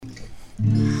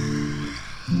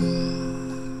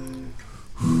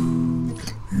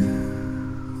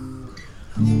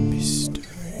Mystery.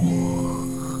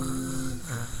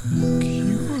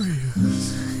 Curious.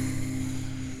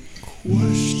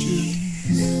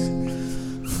 Questions.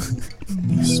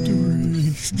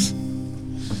 Mysteries.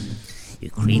 You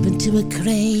creep into a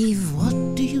grave,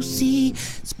 what do you see?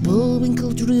 It's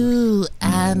Bullwinkle, Drew,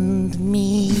 and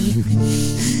me.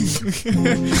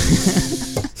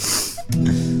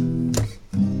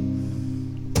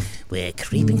 We're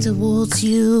creeping towards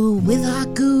you with our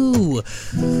goo.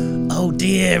 Oh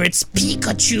dear, it's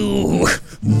Pikachu.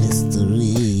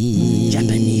 Mystery.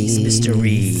 Japanese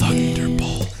mystery.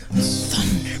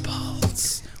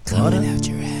 Thunderbolts. Coming out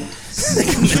your ass.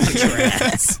 Coming out your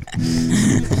ass.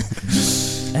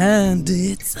 And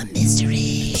it's a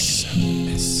mystery.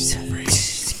 Mystery.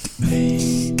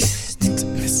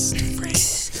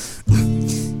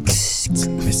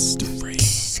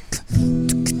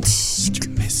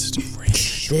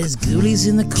 There's ghoulies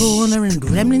in the corner and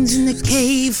gremlins in the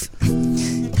cave.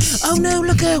 Oh no,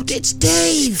 look out, it's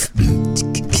Dave.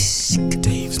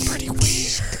 Dave's pretty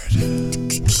weird.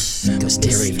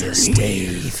 Mysterious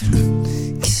Dave.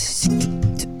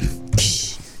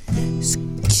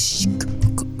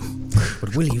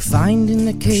 What will you find in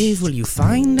the cave? Will you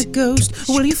find a ghost?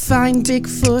 Or will you find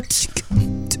Bigfoot?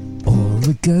 Or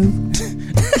a goat?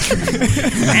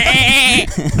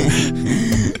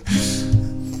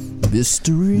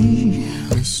 Mystery.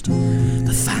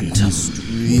 The phantom.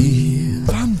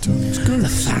 Phantoms,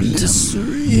 ghosts. The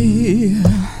phantom.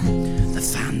 The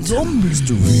phantom.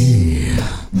 Mystery.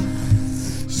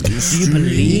 Do you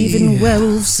believe in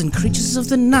werewolves and creatures of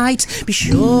the night? Be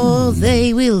sure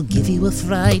they will give you a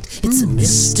fright. It's a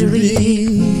mystery.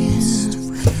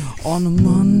 On a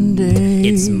Monday.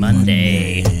 It's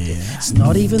Monday. It's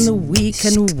not even the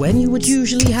weekend when you would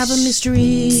usually have a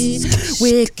mystery.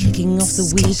 We're kicking off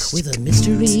the week with a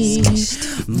mystery.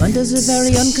 Monday's a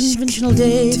very unconventional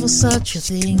day for such a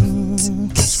thing.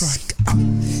 That's right.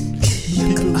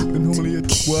 People normally at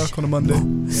work on a Monday.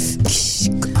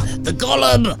 The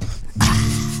Golem!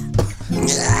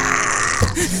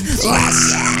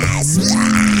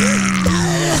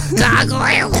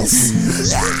 Gargoyles!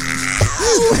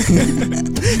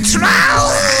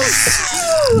 Trolls!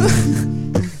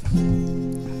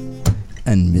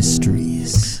 And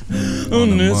mysteries.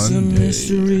 On a it's a Monday.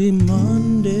 mystery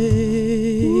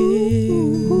Monday.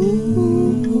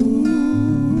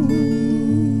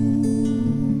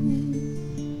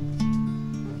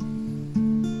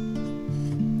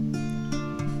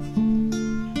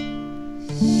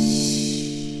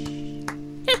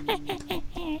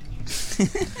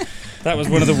 That was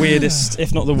one of the weirdest,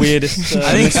 if not the weirdest.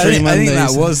 I think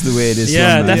that was the weirdest.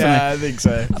 Yeah, one, though. definitely. Yeah, I think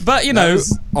so. But you know,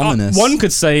 ominous. one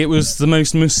could say it was the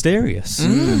most mysterious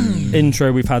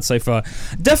intro we've had so far.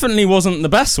 Definitely wasn't the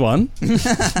best one,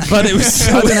 but it was.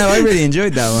 I don't know. I really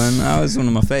enjoyed that one. That was one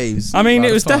of my faves. I mean,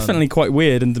 it was fun. definitely quite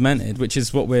weird and demented, which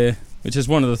is one of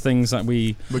the things that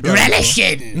we Relish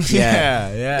in!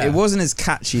 Yeah. It wasn't as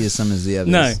catchy as some of the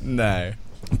others. No.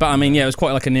 But I mean, yeah, it was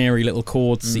quite like an eerie little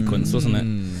chord sequence, wasn't it?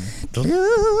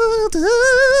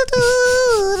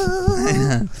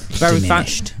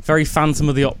 Very Phantom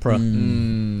of the Opera.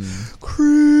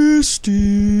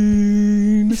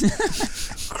 Christine.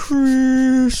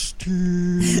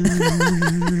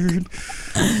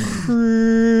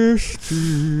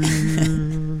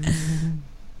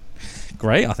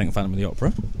 Great, I think Phantom of the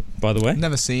Opera, by the way.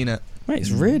 Never seen it. Mate,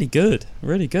 it's really good.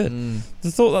 Really good.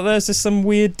 The thought that there's just some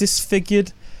weird,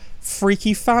 disfigured,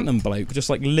 freaky phantom bloke just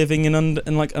like living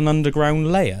in like an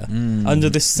underground layer under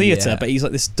this theatre, but he's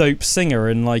like this dope singer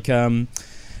and can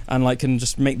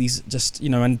just make these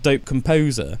and dope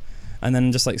composer, and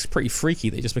then just like it's pretty freaky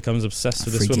that he just becomes obsessed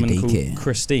with this woman called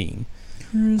Christine.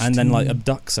 And then like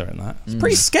abducts her and that. It's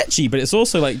pretty sketchy, but it's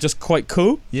also like just quite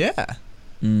cool. Yeah.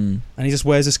 And he just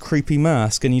wears this creepy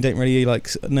mask and you don't really like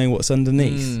know what's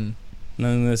underneath. And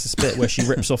then there's this bit where she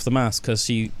rips off the mask because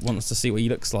she wants to see what he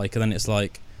looks like, and then it's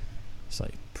like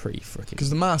pretty freaking. Because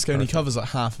the mask only covers like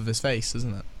half of his face,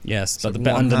 isn't it? Yes, It's but like the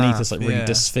bit one underneath half, is like really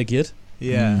disfigured.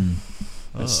 Yeah.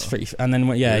 It's pretty, and then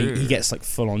he gets like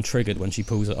full on triggered when she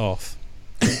pulls it off.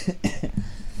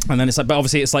 And then it's like, but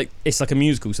obviously it's like a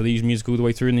musical, so they use music all the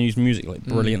way through and they use music like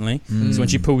brilliantly. So when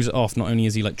she pulls it off, not only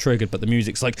is he like triggered, but the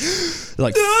music's like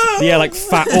like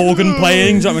fat organ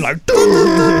playing. Do you know what I mean?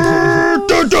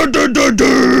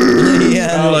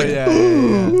 Like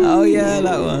Oh yeah,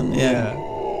 that one. Yeah.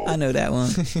 I know that one.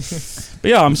 But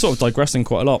yeah, I'm sort of digressing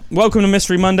quite a lot. Welcome to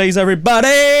Mystery Mondays, everybody.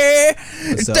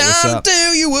 It's time to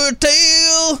tell you a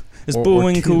tale. It's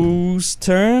Bullwinkle's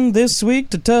turn this week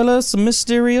to tell us a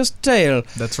mysterious tale.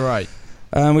 That's right.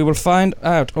 We will find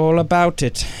out all about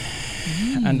it.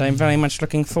 And I'm very much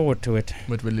looking forward to it.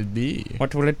 What will it be?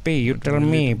 What will it be? You tell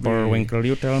me, Bullwinkle.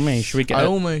 You tell me. Should we get? I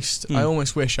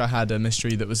almost wish I had a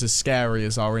mystery that was as scary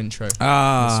as our intro this week.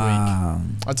 Ah.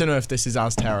 I don't know if this is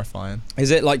as terrifying. Is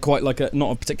it like quite like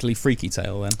not a particularly freaky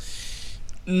tale then?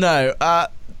 No. But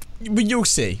you'll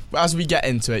see. As we get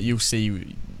into it, you'll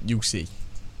see. You'll see.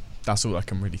 That's all I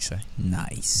can really say.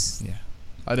 Nice. Yeah.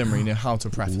 I don't really know how to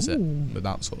preface it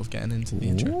without sort of getting into the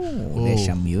intro. There's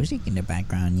some music in the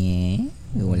background, yeah.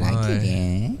 You like it,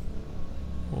 yeah.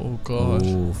 Oh god.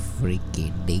 Oh,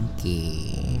 freaky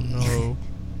dinky. No.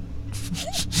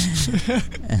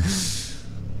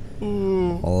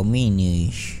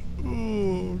 Ominous.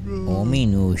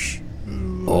 Ominous.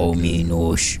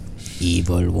 Ominous.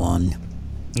 Evil one.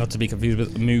 Not to be confused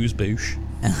with Moose Boosh,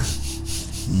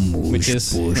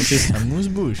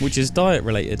 which is diet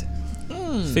related,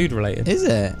 food related. Is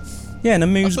it? Yeah, and a I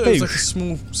Moose thought it was Boosh.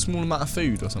 like a small amount of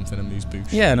food or something. A moose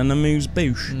boosh. Yeah, and a Moose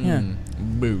Boosh. Yeah,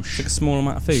 Boosh. like a small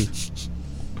amount of food.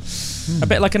 A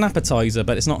bit like an appetizer,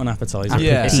 but it's not an appetizer.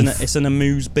 Yeah. It's an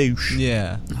amuse bouche.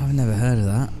 Yeah. I've never heard of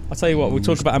that. I'll tell you what, we'll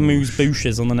talk about amuse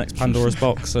bouches on the next Pandora's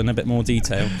Box in a bit more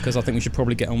detail, because I think we should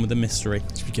probably get on with the mystery.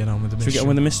 Should we get on with the Should mystery? we get on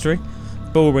with the mystery?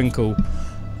 Bullwinkle,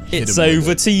 Hit it's 'em with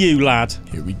over it. to you, lad.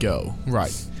 Here we go.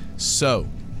 Right. So,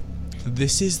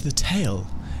 this is the tale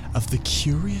of the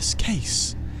curious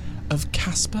case of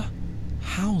Kaspar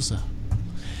Housar.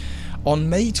 On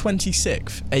May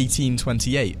 26th,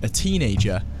 1828, a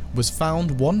teenager was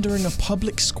found wandering a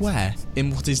public square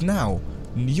in what is now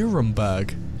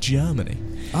Nuremberg, Germany.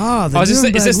 Ah, the Is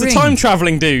this the ring. time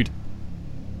travelling dude?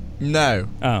 No.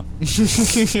 Oh,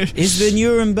 Is the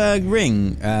Nuremberg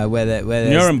ring where there's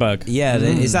Nuremberg. Yeah,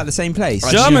 is that the same place?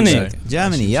 I Germany. assume so.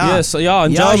 Germany, yeah. Yes, yeah,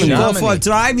 in Yeah, Germany. you go Germany. for a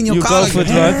drive in your You car. go for a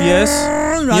drive, yes.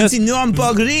 Around Yes. the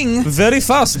Nuremberg ring. Very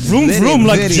fast, vroom Very, vroom,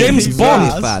 like very, James very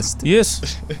Bond. fast.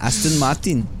 Yes, Aston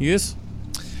Martin. yes.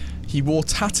 He wore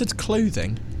tattered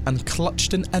clothing and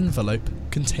clutched an envelope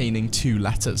containing 2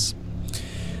 letters.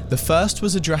 The first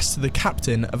was addressed to the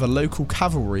captain of a local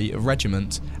cavalry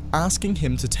regiment, asking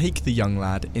him to take the young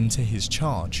lad into his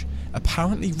charge,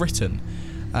 apparently written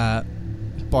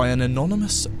by an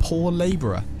anonymous poor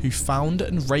labourer who found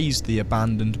and raised the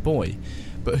abandoned boy,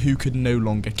 but who could no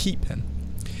longer keep him.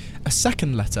 A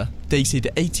second letter, dated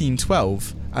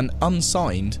 1812 and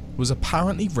unsigned, was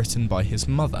apparently written by his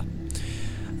mother.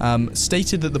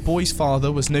 Stated that the boy's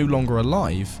father was no longer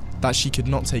alive, that she could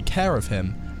not take care of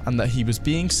him, and that he was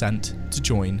being sent to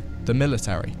join the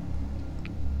military.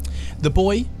 The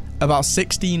boy, about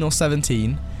 16 or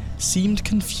 17, seemed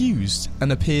confused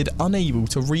and appeared unable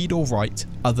to read or write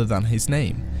other than his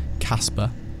name,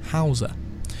 Kaspar Housar.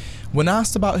 When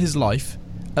asked about his life,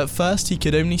 at first he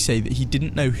could only say that he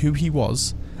didn't know who he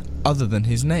was other than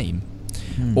his name,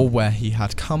 or where he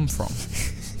had come from.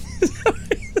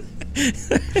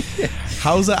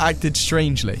 Housar acted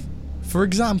strangely, for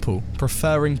example,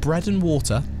 preferring bread and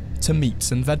water to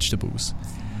meats and vegetables,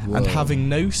 and having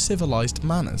no civilised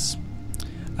manners.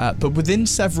 But within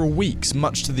several weeks,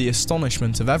 much to the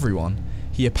astonishment of everyone,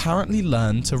 he apparently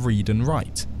learned to read and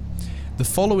write. The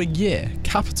following year,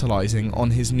 capitalising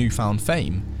on his newfound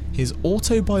fame, his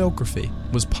autobiography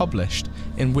was published,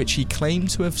 in which he claimed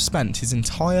to have spent his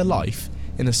entire life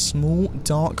in a small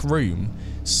dark room,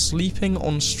 sleeping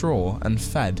on straw and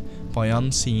fed by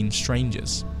unseen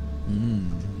strangers.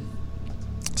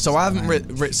 So I haven't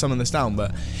written some of this down,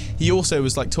 but he also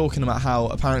was like talking about how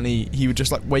apparently he would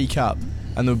just like wake up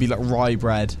and there would be like rye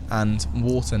bread and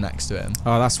water next to him.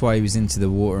 Oh, that's why he was into the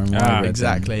water and water.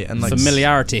 Exactly, and like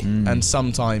Familiarity. and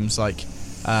sometimes like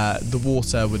the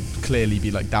water would clearly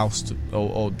be like doused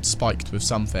or spiked with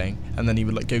something, and then he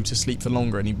would like go to sleep for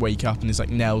longer, and he'd wake up and his like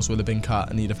nails would have been cut,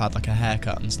 and he'd have had like a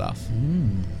haircut and stuff.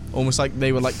 Almost like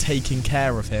they were like taking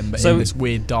care of him, but So- in this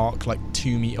weird dark like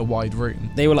 2 meter wide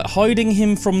room. They were like hiding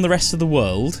him from the rest of the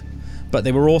world, but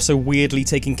they were also weirdly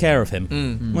taking care of him,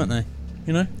 weren't they?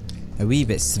 You know? A wee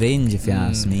bit strange, if you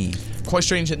ask me. Quite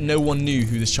strange that no one knew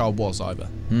who this child was either.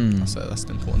 That's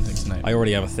an important thing to know. I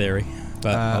already have a theory,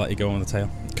 but I'll let you go on with the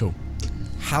tale. Cool.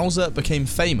 Housar became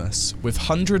famous with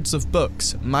hundreds of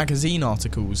books, magazine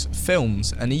articles,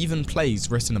 films, and even plays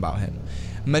written about him.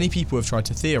 Many people have tried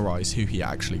to theorise who he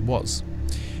actually was.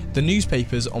 The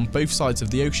newspapers on both sides of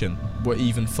the ocean were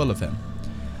even full of him.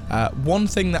 One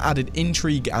thing that added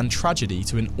intrigue and tragedy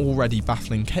to an already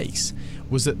baffling case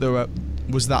was that there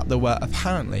were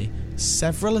apparently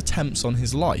several attempts on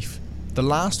his life, the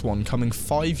last one coming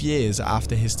 5 years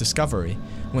after his discovery,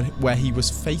 where he was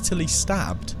fatally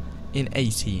stabbed in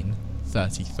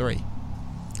 1833.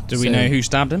 Do we know who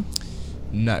stabbed him?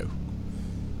 No.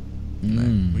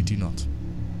 No, we do not.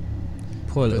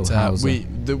 Poor little But,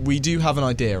 Hauser. we do have an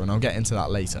idea, and I'll get into that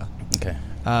later. Okay.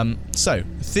 So,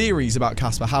 theories about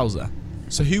Kaspar Housar.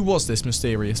 So who was this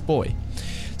mysterious boy?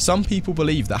 Some people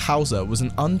believe that Housar was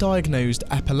an undiagnosed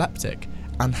epileptic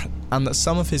and that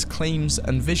some of his claims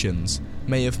and visions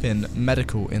may have been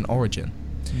medical in origin.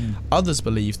 Others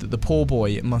believe that the poor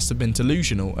boy must have been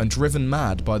delusional and driven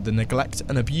mad by the neglect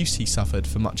and abuse he suffered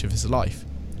for much of his life,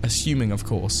 assuming, of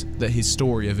course, that his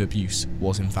story of abuse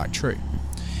was in fact true.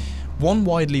 One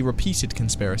widely repeated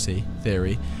conspiracy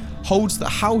theory holds that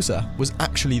Housar was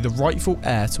actually the rightful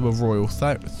heir to a royal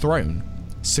throne,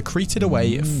 secreted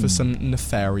away for some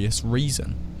nefarious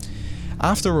reason.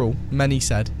 After all, many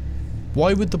said,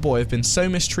 why would the boy have been so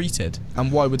mistreated,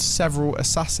 and why would several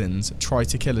assassins try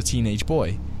to kill a teenage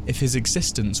boy if his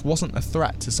existence wasn't a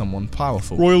threat to someone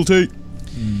powerful? Royalty.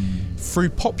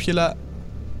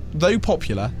 Though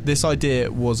popular, this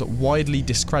idea was widely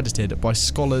discredited by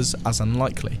scholars as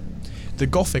unlikely. The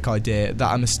Gothic idea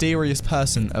that a mysterious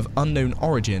person of unknown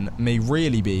origin may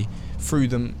really be, through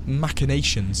the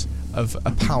machinations of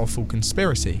a powerful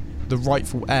conspiracy, the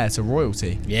rightful heir to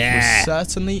royalty, was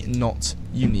certainly not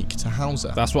unique to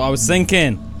Housar. That's what I was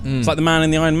thinking. It's like the man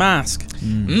in the Iron Mask.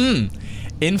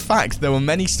 In fact, there were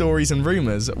many stories and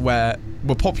rumours were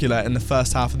popular in the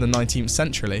first half of the 19th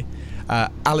century.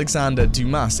 Alexander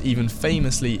Dumas even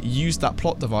famously used that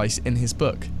plot device in his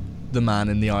book, The Man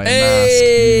in the Iron Mask,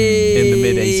 in the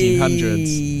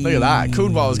mid-1800s. Look at that.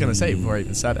 Called what I was going to say before I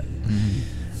even said it.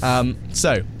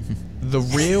 So, the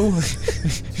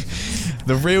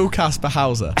real Kaspar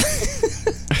Housar.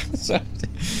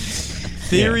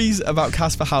 Theories about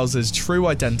Kaspar Housar's true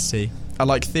identity are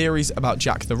like theories about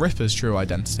Jack the Ripper's true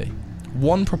identity.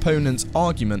 One proponent's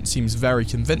argument seems very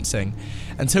convincing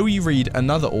until you read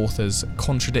another author's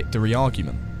contradictory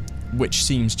argument, which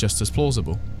seems just as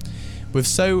plausible. With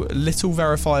so little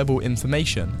verifiable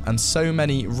information and so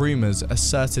many rumours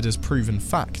asserted as proven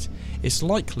fact, it's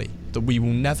likely that we will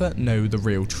never know the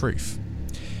real truth.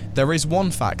 There is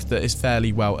one fact that is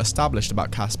fairly well established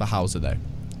about Kaspar Housar though,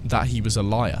 that he was a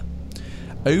liar.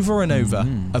 Over and over,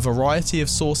 a variety of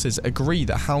sources agree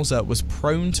that Housar was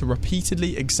prone to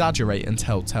repeatedly exaggerate and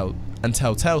tell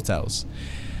tales.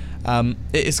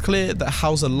 It is clear that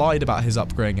Housar lied about his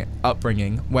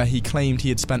upbringing, where he claimed he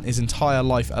had spent his entire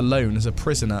life alone as a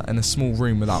prisoner in a small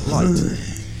room without light.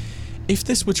 If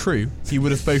this were true, he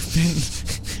would have been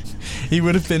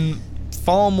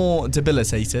far more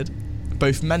debilitated,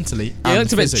 both mentally and He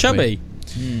looked a bit physically. chubby.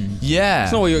 Yeah.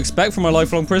 It's not what you expect from a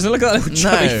lifelong prisoner. Look at that little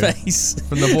chubby face.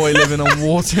 From the boy living on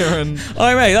water and...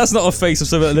 Oh, mate, that's not a face of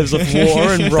someone that lives off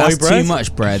water and rye That's bread. too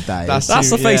much bread, that is. That's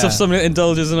the face of someone that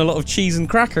indulges in a lot of cheese and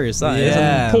crackers, that is,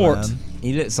 and port. Man.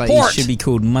 He looks like Port. he should be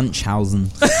called Munchausen.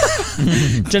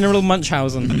 General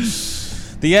Munchausen.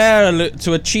 The heir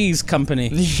to a cheese company.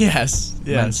 Yes.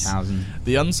 Munchausen.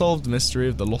 The unsolved mystery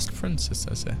of the lost prince, it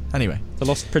says here. Anyway. The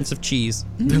Lost Prince of Cheese.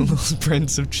 The lost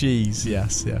prince of cheese,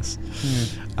 yes.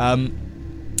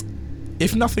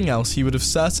 If nothing else, he would have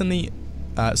certainly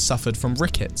suffered from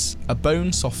rickets, a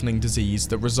bone-softening disease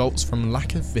that results from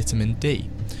lack of vitamin D,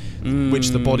 which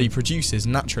the body produces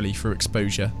naturally through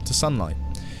exposure to sunlight.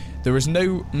 There is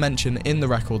no mention in the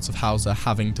records of Housar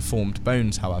having deformed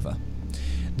bones, however.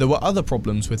 There were other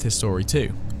problems with his story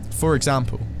too. For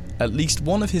example, at least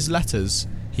one of his letters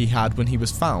he had when he was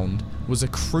found was a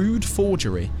crude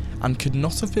forgery and could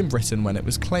not have been written when it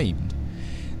was claimed.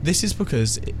 This is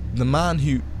because the man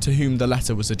to whom the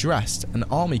letter was addressed, an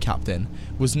army captain,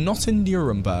 was not in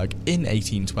Nuremberg in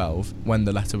 1812 when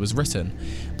the letter was written,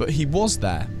 but he was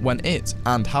there when it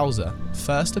and Housar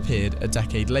first appeared a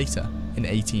decade later in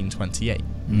 1828.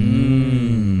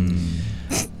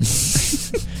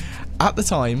 At the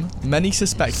time, many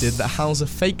suspected that Housar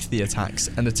faked the attacks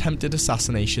and attempted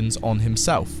assassinations on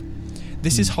himself.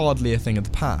 This is hardly a thing of the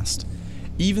past.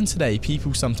 Even today,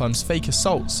 people sometimes fake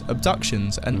assaults,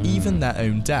 abductions, and even their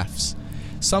own deaths.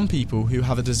 Some people who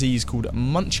have a disease called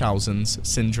Munchausen's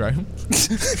syndrome.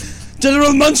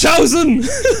 General Munchausen!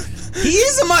 He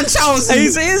is a Munchausen! He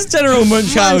is General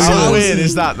Munchausen. How weird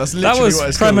is that? That's literally what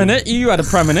it's called. You had a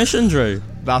premonition, Drew.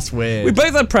 That's weird. We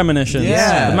both had premonitions.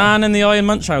 Yeah. The man in the Iron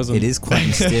Munchausen. It is quite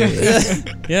mysterious.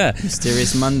 Yeah.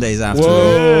 Mysterious Mondays after all.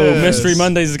 Whoa, Yes. Mystery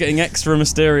Mondays is getting extra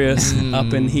mysterious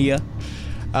up in here.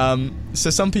 So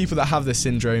some people that have this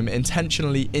syndrome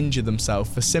intentionally injure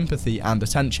themselves for sympathy and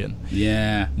attention.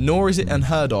 Yeah. Nor is it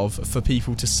unheard of for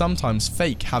people to sometimes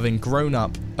fake having grown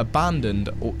up, abandoned,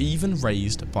 or even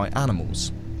raised by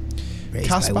animals.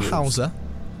 Kaspar Housar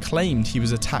claimed he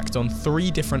was attacked on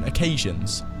 3 different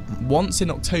occasions. Once in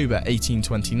October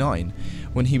 1829,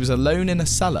 when he was alone in a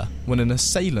cellar when an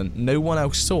assailant no one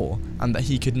else saw and that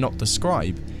he could not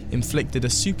describe inflicted a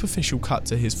superficial cut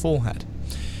to his forehead.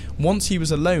 Once he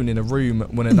was alone in a room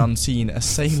when an unseen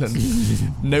assailant,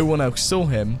 no one else saw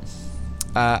him,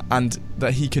 and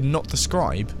that he could not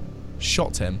describe,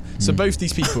 shot him. So both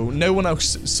these people, no one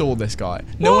else saw this guy.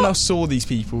 No one else saw these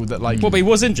people that like... What, but he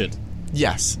was injured?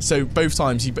 Yes. So both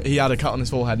times he had a cut on his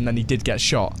forehead and then he did get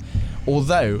shot.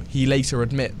 Although he later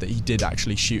admit that he did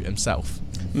actually shoot himself.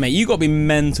 Mate, you got to be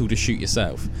mental to shoot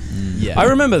yourself. Yeah. I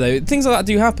remember though, things like that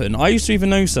do happen. I used to even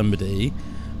know somebody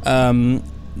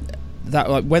that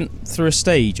like went through a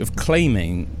stage of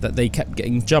claiming that they kept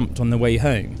getting jumped on their way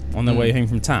home, way home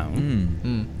from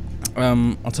town.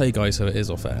 I'll tell you guys who it is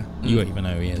off air. You won't even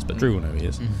know who he is, but Drew will know who he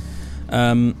is.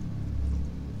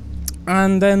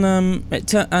 And then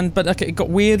it got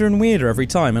weirder and weirder every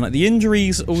time. And like the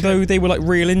injuries, although they were like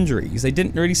real injuries, they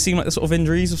didn't really seem like the sort of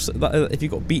injuries of, if you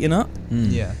got beaten up.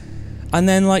 Yeah. And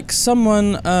then like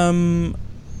someone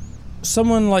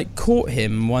like caught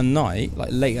him one night, like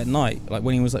late at night, like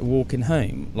when he was like walking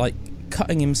home, like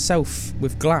cutting himself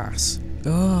with glass.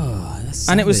 Oh, that's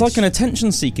and it was savage. like an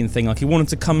attention-seeking thing. Like he wanted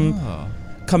to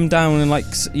come down and like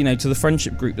to the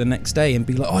friendship group the next day and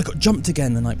be like, oh, I got jumped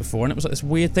again the night before. And it was like this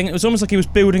weird thing. It was almost like he was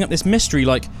building up this mystery,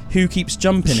 like who keeps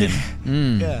jumping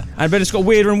him. Yeah. But it's got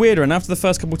weirder and weirder. And after the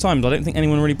first couple of times, I don't think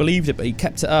anyone really believed it, but he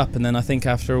kept it up. And then I think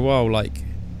after a while, like,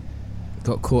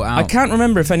 got caught out. I can't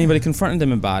remember if anybody confronted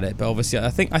him about it, but obviously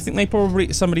I think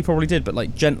somebody probably did, but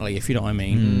like gently, if you know what I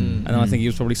mean. And I think he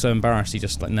was probably so embarrassed he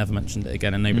just like never mentioned it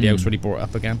again, and nobody else really brought it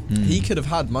up again. He could have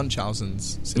had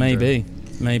Munchausen's syndrome.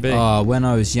 Maybe. Oh, when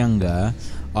I was younger,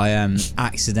 I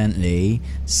accidentally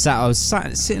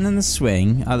sitting in the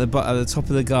swing at the top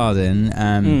of the garden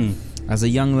as a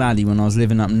young laddie when I was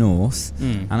living up north,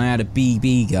 and I had a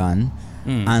BB gun.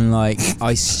 And like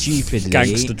I stupidly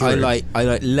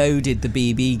I loaded the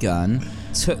BB gun,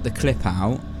 took the clip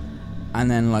out,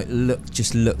 and then like looked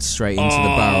straight into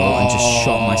the barrel and just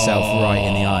shot myself right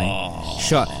in the eye.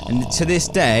 And to this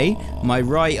day, my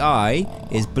right eye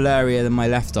is blurrier than my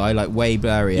left eye, like way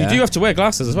blurrier. You do have to wear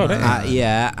glasses as well, don't you?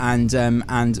 Yeah,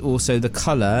 and also the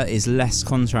colour is less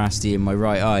contrasty in my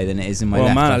right eye than it is in my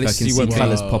left. Man, I can see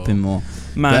colours popping more.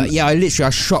 Man, but yeah, I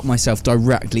shot myself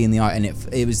directly in the eye, and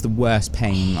it was the worst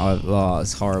pain.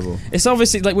 It's horrible. It's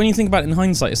obviously like when you think about it in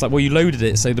hindsight, it's like, well, you loaded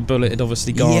it, so the bullet had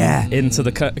obviously gone into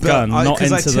the gun, not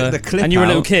into the clip. And you were a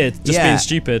little kid, just being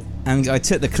stupid. And I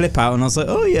took the clip out, and I was like,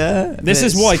 oh yeah. This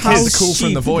is why kids. The call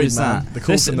from the void, man. The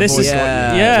call from the void.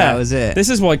 That was it. This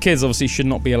is why kids obviously should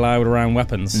not be allowed around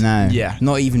weapons. No. Yeah.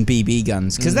 Not even BB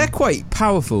guns, because they're quite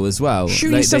powerful as well.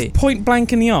 Shooting yourself point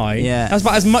blank in the eye. Yeah. That's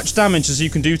about as much damage as you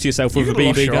can do to yourself with a BB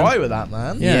gun. You your eye with that,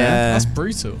 man. Yeah. That's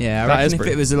brutal. Yeah, I reckon if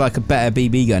it was like a better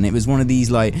BB gun, it was one of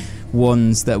these like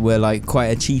ones that were like quite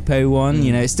a cheapo one.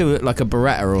 You know, it still looked like a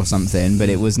Beretta or something, but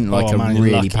it wasn't like a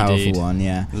really powerful one.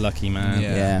 Yeah. Lucky man.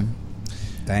 Yeah.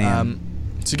 Damn.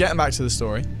 So getting back to the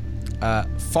story,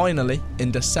 finally in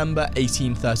December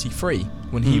 1833,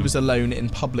 when he was alone in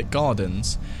public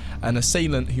gardens, an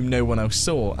assailant whom no one else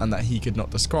saw and that he could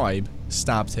not describe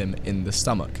stabbed him in the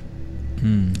stomach.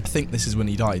 I think this is when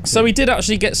he died. So he did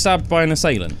actually get stabbed by an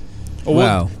assailant? Or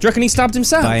well, do you reckon he stabbed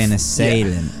himself? By an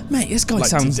assailant. Yeah. Mate, this guy Like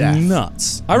sounds to death.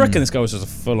 nuts. I reckon this guy was just a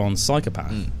full-on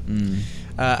psychopath.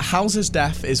 Hauser's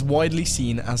death is widely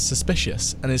seen as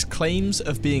suspicious, and his claims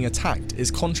of being attacked is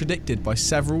contradicted by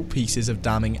several pieces of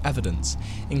damning evidence,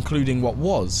 including what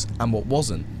was and what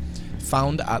wasn't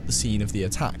found at the scene of the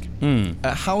attack.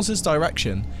 At Hauser's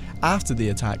direction, after the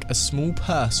attack, a small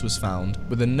purse was found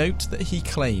with a note that he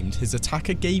claimed his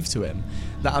attacker gave to him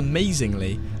that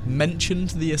amazingly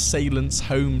mentioned the assailant's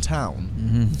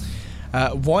hometown.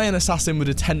 Why an assassin would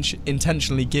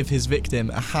intentionally give his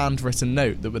victim a handwritten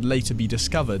note that would later be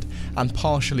discovered and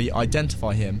partially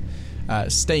identify him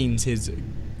stains his,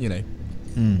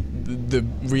 the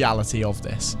reality of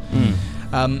this.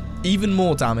 Even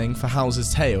more damning for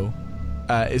Hauser's tale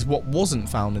is what wasn't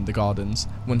found in the gardens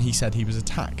when he said he was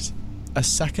attacked. A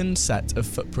second set of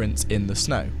footprints in the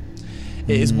snow.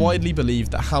 It is widely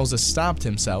believed that Hauser stabbed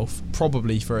himself,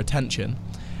 probably for attention,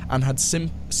 and had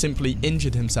simply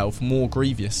injured himself more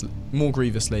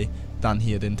grievously than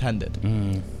he had intended.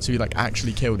 So he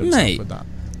actually killed himself with that.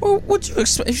 Well, what do you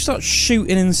expect if you start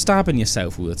shooting and stabbing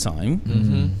yourself all the time?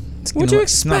 What do you expect?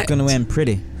 It's not going to end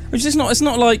pretty. It's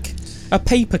not like a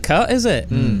paper cut, is it?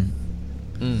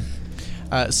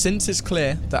 Since it's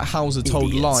clear that Hauser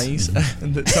told lies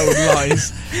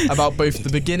about both the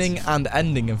beginning and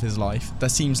ending of his life, there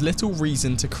seems little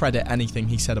reason to credit anything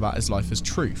he said about his life as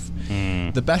truth.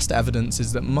 The best evidence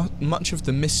is that much of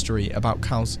the mystery about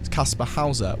Kaspar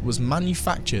Housar was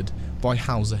manufactured by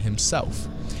Hauser himself.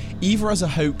 Either as a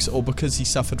hoax or because he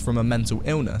suffered from a mental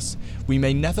illness, we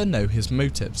may never know his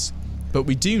motives, but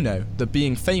we do know that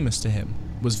being famous to him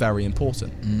was very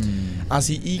important, as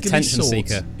he eagerly Attention sought...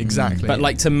 seeker. Exactly. But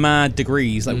like to mad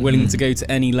degrees, like willing to go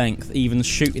to any length, even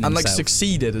shooting and himself. like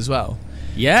succeeded as well.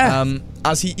 Yeah.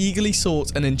 As he eagerly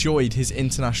sought and enjoyed his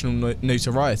international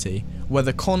notoriety,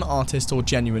 whether con artist or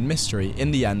genuine mystery,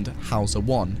 in the end, Housar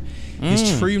won.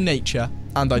 His true nature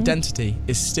and identity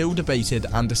is still debated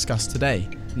and discussed today,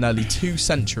 nearly 2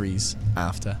 centuries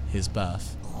after his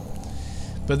birth.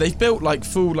 But they've built like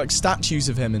full like statues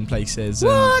of him in places.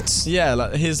 What? Yeah,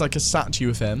 like here's like a statue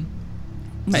of him.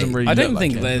 Mate, Really I don't look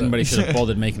think like that him, anybody but- should have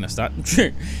bothered making a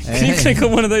statue. Can you click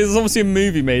on one of those? There's obviously a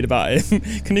movie made about him.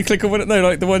 Can you click on one? No,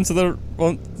 like the one to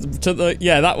the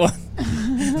yeah, that one.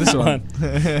 This one.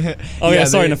 Oh yeah,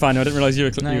 sorry, they- Nathaniel. I didn't realise you were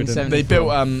doing it. 9/7. They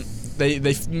built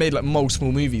they've made like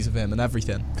multiple movies of him and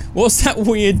everything. What's that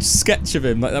weird sketch of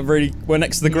him? Like that really went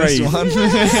next to the grave. This one.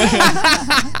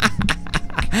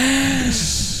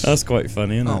 That's quite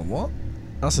funny, isn't it? Oh, what?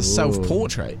 That's a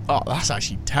self-portrait. Oh, that's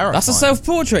actually terrifying. That's a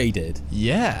self-portrait he did.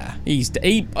 Yeah. He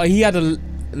had a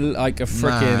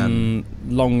freaking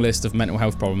long list of mental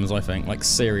health problems. I think like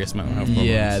serious mental health problems.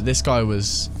 Yeah, this guy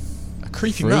was a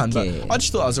creepy man. But Freaky. I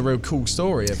just thought that was a real cool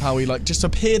story of how he like just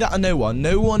appeared out of no one.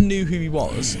 No one knew who he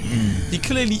was. He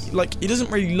clearly he doesn't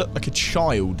really look like a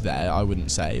child there. I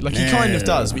wouldn't say. Like he kind of No.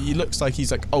 does, but he looks like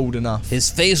he's like old enough. His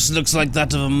face looks like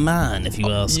that of a man, if you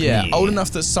ask Yeah, me. old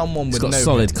enough that someone He's would got know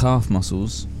solid him. calf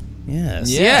muscles. Yes.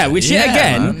 Yeah, which yet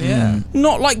again, man, yeah.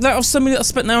 not like that of somebody that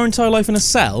spent their entire life in a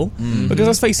cell. Because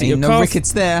let's face it, your Ain't no calf.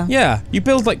 rickets there. Yeah, you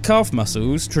build like calf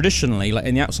muscles traditionally, like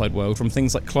in the outside world, from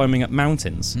things like climbing up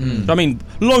mountains. I mean,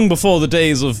 long before the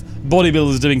days of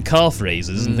bodybuilders doing calf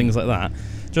raises and things like that. Do you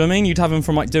know what I mean? You'd have them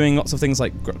from like doing lots of things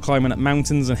like climbing up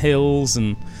mountains and hills,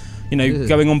 and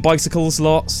going on bicycles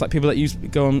lots. Like people that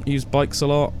use bikes a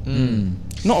lot.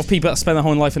 Not of people that spend their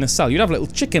whole life in a cell. You'd have little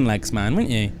chicken legs, man,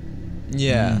 wouldn't you?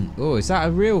 Yeah. Oh, is that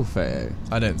a real photo?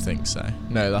 I don't think so.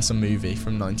 No, that's a movie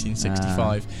from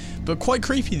 1965. But quite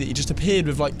creepy that he just appeared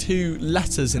with like 2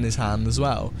 letters in his hand as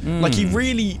well. Like he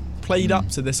really played up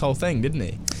to this whole thing, didn't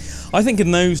he? I think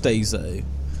in those days, though,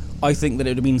 I think that it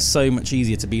would have been so much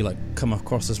easier to be like come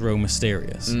across as real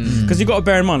mysterious. Because you've got to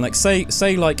bear in mind, like say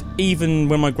like even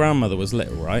when my grandmother was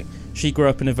little, right? She grew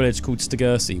up in a village called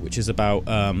Stegursey, which is about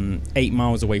 8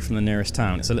 miles away from the nearest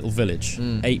town. It's a little village,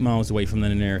 8 miles away from the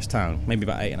nearest town, maybe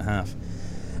about 8.5.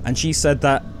 And she said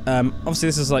that obviously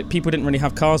this is like people didn't really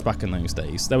have cars back in those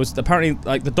days. There was apparently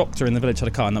like the doctor in the village had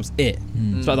a car, and that was it.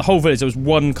 So like the whole village there was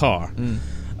one car.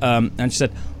 And she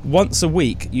said once a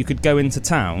week you could go into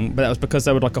town, but that was because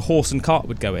there would like a horse and cart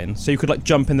would go in, so you could like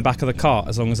jump in the back of the cart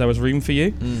as long as there was room for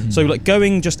you. So like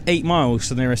going just 8 miles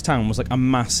to the nearest town was like a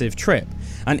massive trip.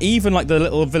 And even like the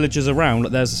little villages around,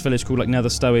 like there's this village called like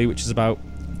Netherstowe, which is about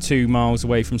 2 miles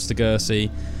away from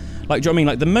Stegursey. Like, do you know what I mean?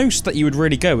 Like the most that you would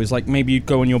really go is like maybe you'd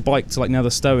go on your bike to like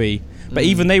Netherstowe, but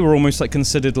even they were almost like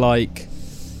considered like,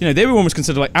 they were almost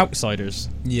considered like outsiders.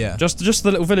 Yeah. Just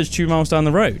the little village 2 miles down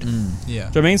the road. Yeah. Do you know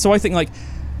what I mean? So I think like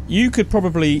you could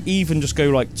probably even just go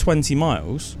like 20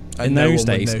 miles And in no those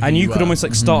one would days, know who and you you could were. almost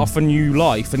like start off a new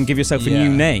life and give yourself a Yeah.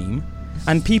 new name,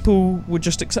 and people would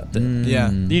just accept it. Yeah.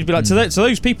 You'd be like to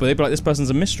those people, they'd be like, this person's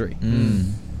a mystery. Do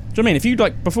you know what I mean? If you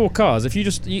like before cars, if you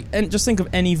just think of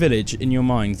any village in your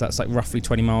mind that's like roughly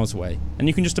 20 miles away, and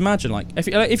you can just imagine like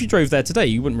if you drove there today,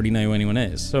 you wouldn't really know who anyone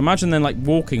is. So imagine then like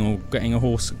walking or getting a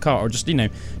horse cart, or just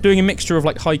doing a mixture of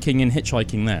like hiking and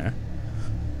hitchhiking there.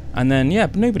 And then,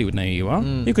 but nobody would know who you are.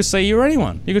 You could say you're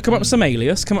anyone. You could come up with some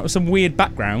alias, come up with some weird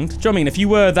background. Do you know what I mean? If you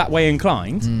were that way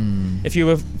inclined, if you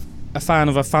were a fan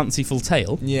of a fanciful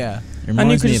tale. Yeah. It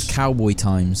reminds could me of just- cowboy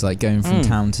times, like going from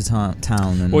town to town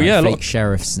and Well, like yeah, a lot fake of-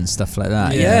 sheriffs and stuff like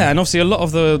that. Yeah, and obviously a lot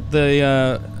of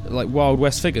the like Wild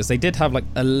West figures, they did have like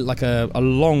a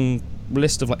long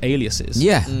list of like aliases.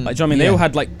 Yeah. Like, do you know what I mean? They all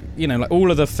had like like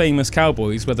all of the famous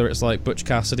cowboys, whether it's like Butch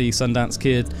Cassidy, Sundance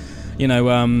Kid,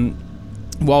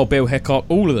 Wild Bill Hickok,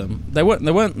 all of them. They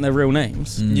weren't their real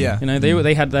names. Yeah.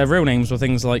 They had their real names were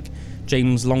things like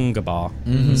James Longabar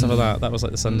and stuff like that. That was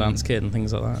like the Sundance Kid and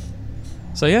things like that.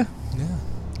 So yeah.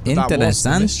 That was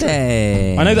the mystery.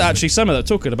 Interessante. I know that actually some of the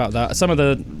talking about that, some of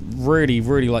the really,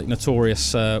 really like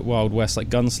notorious Wild West like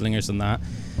gunslingers and that,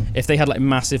 if they had like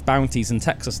massive bounties in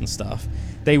Texas and stuff,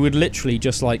 they would literally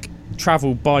just like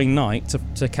travel by night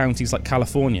to counties like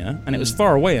California, and it was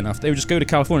far away enough. They would just go to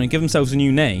California, give themselves a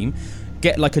new name,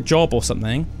 get like a job or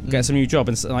something, get some new job,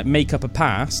 and like make up a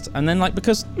past, and then like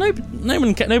because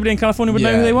nobody in California would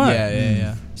know who they were,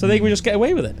 Yeah. so they would just get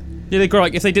away with it. Yeah, they grow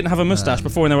like if they didn't have a mustache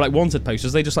before and they were like wanted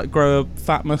posters, they just like grow a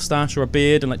fat mustache or a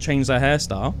beard and like change their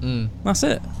hairstyle. That's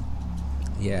it.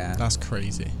 Yeah. That's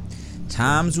crazy.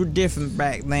 Times were different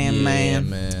back then,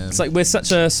 man. It's like we're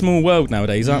such a small world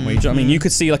nowadays, aren't we? Do you know what I mean? You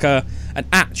could see like an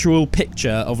actual picture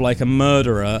of like a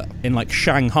murderer in like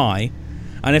Shanghai,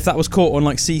 and if that was caught on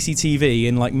like CCTV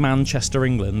in like Manchester,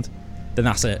 England, then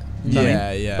that's it. You know what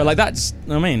I mean? Yeah. But like that's,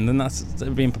 I mean, then it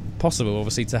would be impossible,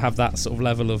 obviously, to have that sort of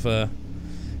level of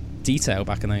detail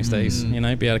back in those days. You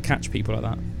know, be able to catch people like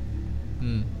that.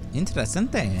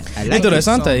 Interessante. I like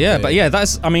Interessante, yeah. But yeah,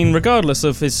 that's, I mean, regardless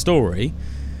of his story,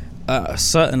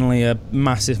 certainly a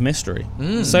massive mystery.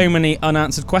 So many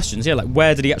unanswered questions. Yeah, like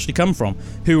where did he actually come from?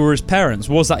 Who were his parents?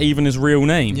 Was that even his real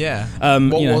name? Yeah.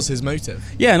 What was his motive?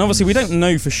 Yeah, and obviously we don't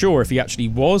know for sure if he actually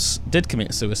did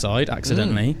commit suicide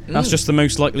accidentally. That's just the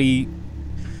most likely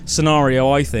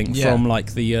scenario, I think, from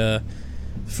like the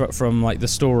from like the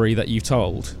story that you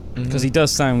told, because he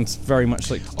does sound very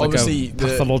much like Obviously, a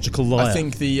pathological liar. I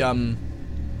think the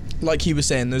like he was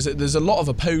saying, there's a lot of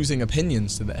opposing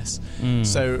opinions to this.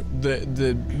 So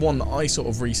the one that I sort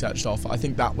of researched off, I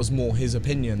think that was more his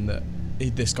opinion that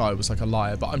this guy was like a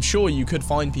liar. But I'm sure you could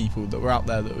find people that were out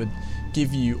there that would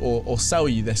give you or sell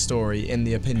you this story in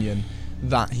the opinion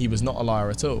that he was not a liar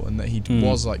at all and that he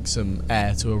was like some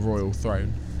heir to a royal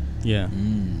throne. Yeah.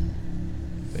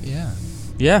 But yeah.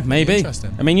 Yeah, maybe.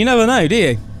 Interesting. I mean, you never know, do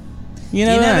you? You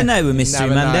never know with Mystery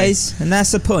Never know. Mondays, and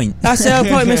that's the point. That's the whole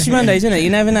point of Mystery Mondays, isn't it? You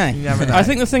never know. You never know. I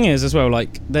think the thing is, as well,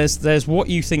 like, there's what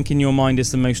you think in your mind is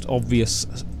the most obvious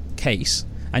case,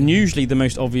 and usually the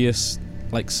most obvious,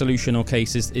 like, solution or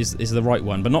case is the right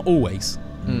one, but not always,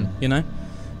 you know?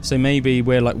 So maybe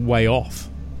we're, like, way off.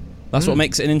 That's what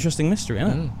makes it an interesting mystery,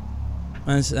 isn't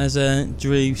it? As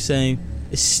Drew so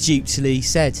astutely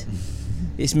said,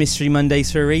 it's Mystery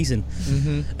Mondays for a reason.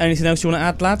 Anything else you want to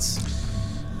add, lads?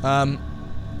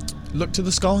 Look to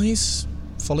the skies,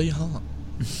 follow your heart.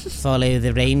 Follow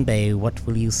the rainbow, what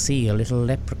will you see? A little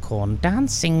leprechaun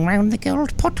dancing round the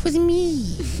gold pot with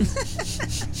me.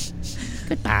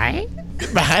 Goodbye.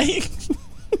 Goodbye.